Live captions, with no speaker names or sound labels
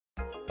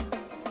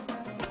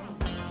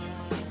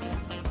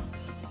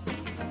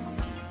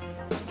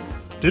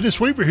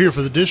Dennis Weaver here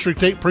for the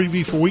District 8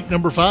 preview for week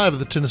number 5 of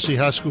the Tennessee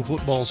high school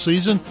football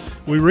season.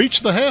 We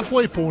reached the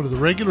halfway point of the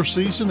regular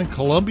season, and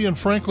Columbia and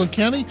Franklin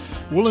County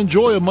will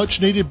enjoy a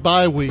much-needed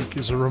bye week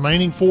as the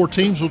remaining 4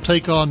 teams will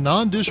take on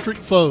non-district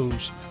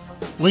foes.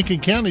 Lincoln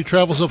County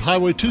travels up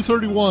Highway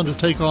 231 to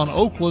take on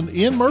Oakland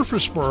in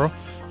Murfreesboro.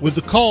 With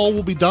the call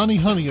will be Donnie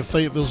Honey of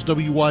Fayetteville's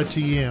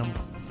WYTM.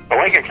 The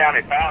Lincoln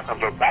County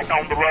Falcons are back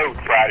on the road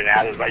Friday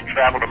night as they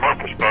travel to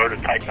Murfreesboro to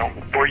take on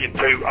the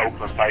 3-2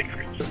 Oakland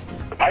Patriots.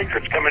 The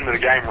Patriots come into the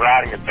game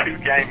riding a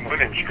 2-game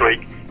winning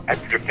streak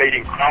after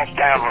defeating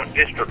crosstown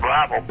district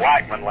rival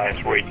Blackman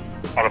last week,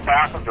 while the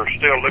Falcons are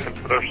still looking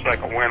for their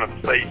second win of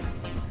the season.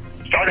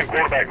 Starting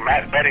quarterback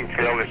Matt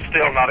Bedingfield is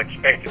still not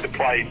expected to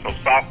play, so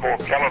sophomore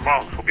Keller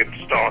Monks will get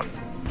the start.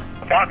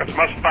 The Falcons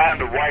must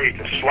find a way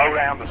to slow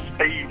down the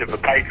speed of the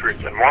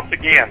Patriots and once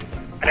again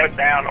cut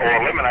down or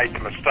eliminate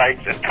the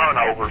mistakes and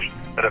turnovers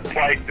that have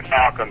plagued the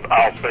Falcons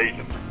all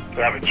season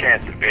to have a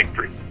chance at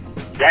victory.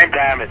 Game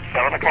time is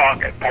 7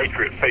 o'clock at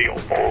Patriot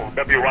Field. For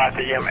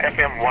WYTM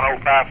FM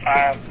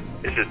 105.5,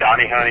 this is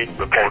Donnie Honey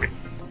reporting.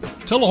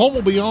 Tullahoma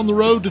will be on the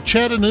road to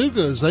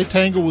Chattanooga as they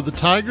tangle with the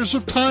Tigers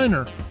of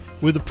Tyner.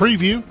 With a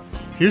preview,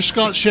 here's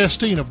Scott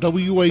Chastain of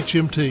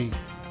WHMT.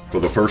 For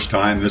the first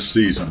time this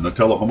season, the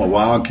Tullahoma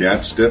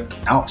Wildcats stepped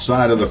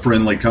outside of the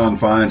friendly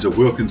confines of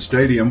Wilkins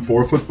Stadium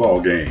for a football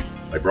game.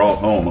 They brought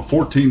home a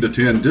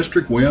 14-10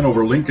 district win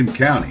over Lincoln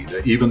County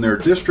to even their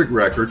district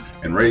record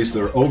and raise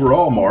their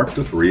overall mark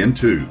to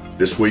 3-2.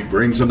 This week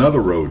brings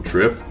another road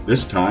trip,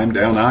 this time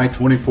down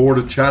I-24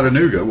 to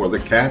Chattanooga, where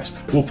the Cats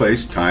will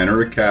face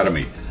Tyner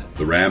Academy.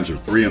 The Rams are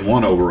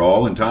 3-1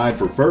 overall and tied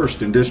for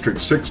first in District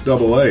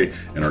 6AA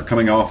and are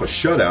coming off a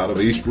shutout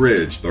of East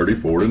Ridge,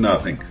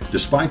 34-0.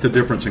 Despite the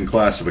difference in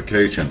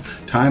classification,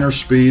 Tyner's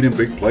speed and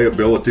big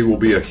playability will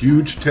be a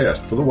huge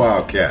test for the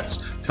Wildcats.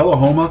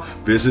 Tullahoma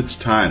visits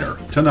Tyner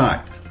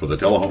tonight. For the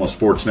Tullahoma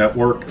Sports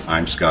Network,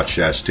 I'm Scott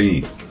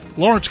Chastain.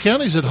 Lawrence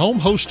County's at home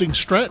hosting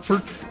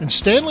Stratford, and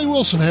Stanley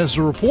Wilson has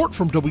the report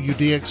from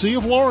WDXE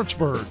of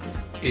Lawrenceburg.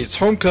 It's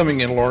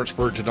homecoming in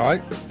Lawrenceburg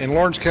tonight, and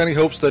Lawrence County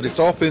hopes that its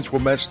offense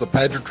will match the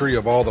pageantry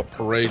of all the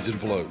parades and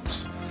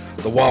floats.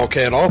 The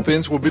Wildcat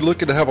offense will be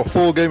looking to have a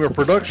full game of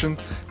production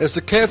as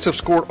the Cats have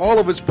scored all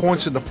of its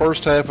points in the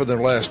first half of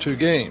their last 2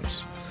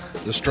 games.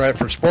 The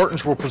Stratford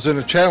Spartans will present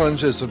a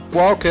challenge as the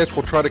Wildcats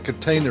will try to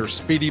contain their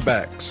speedy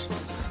backs.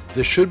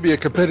 This should be a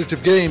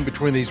competitive game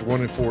between these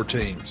 1-4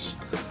 teams.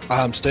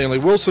 I'm Stanley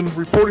Wilson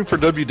reporting for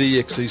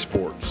WDXE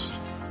Sports.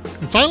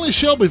 And finally,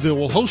 Shelbyville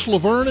will host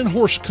Laverne in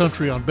Horse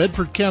Country on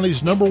Bedford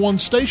County's #1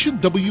 station,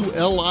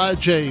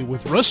 WLIJ,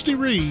 with Rusty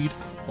Reed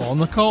on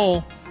the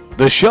call.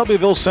 The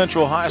Shelbyville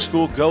Central High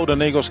School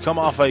Golden Eagles come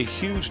off a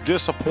huge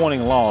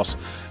disappointing loss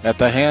at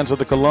the hands of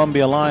the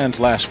Columbia Lions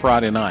last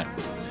Friday night.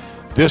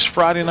 This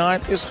Friday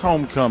night is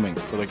homecoming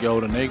for the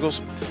Golden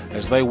Eagles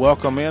as they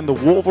welcome in the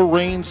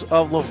Wolverines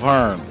of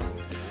Laverne.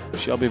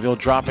 Shelbyville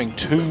dropping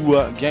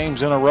 2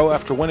 games in a row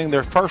after winning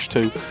their first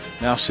 2,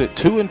 now sit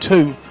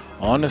 2-2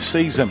 on the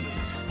season.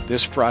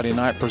 This Friday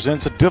night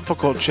presents a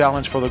difficult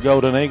challenge for the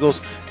Golden Eagles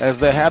as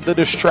they have the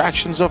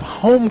distractions of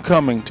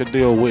homecoming to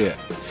deal with.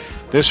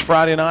 This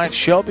Friday night,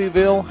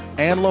 Shelbyville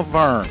and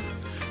Laverne.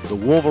 The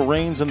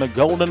Wolverines and the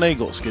Golden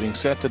Eagles getting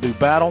set to do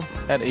battle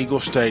at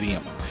Eagle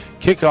Stadium.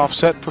 Kickoff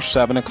set for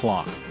 7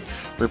 o'clock.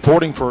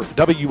 Reporting for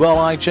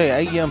WLIJ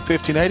AM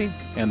 1580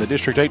 and the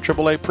District 8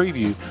 AAA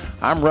preview,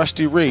 I'm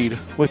Rusty Reed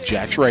with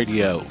Jack's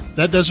Radio.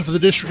 That does it for the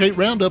District 8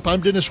 Roundup.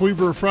 I'm Dennis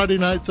Weaver of Friday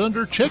Night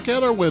Thunder. Check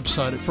out our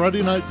website at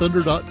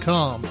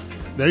FridayNightThunder.com.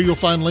 There you'll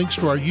find links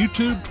to our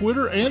YouTube,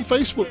 Twitter, and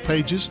Facebook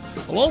pages,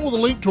 along with a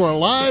link to our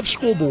live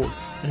scoreboard.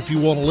 And if you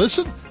want to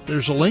listen,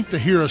 there's a link to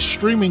hear us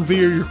streaming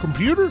via your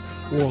computer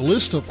or a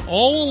list of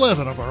all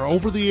 11 of our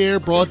over-the-air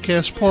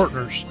broadcast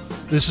partners.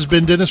 This has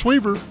been Dennis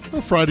Weaver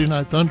of Friday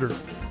Night Thunder.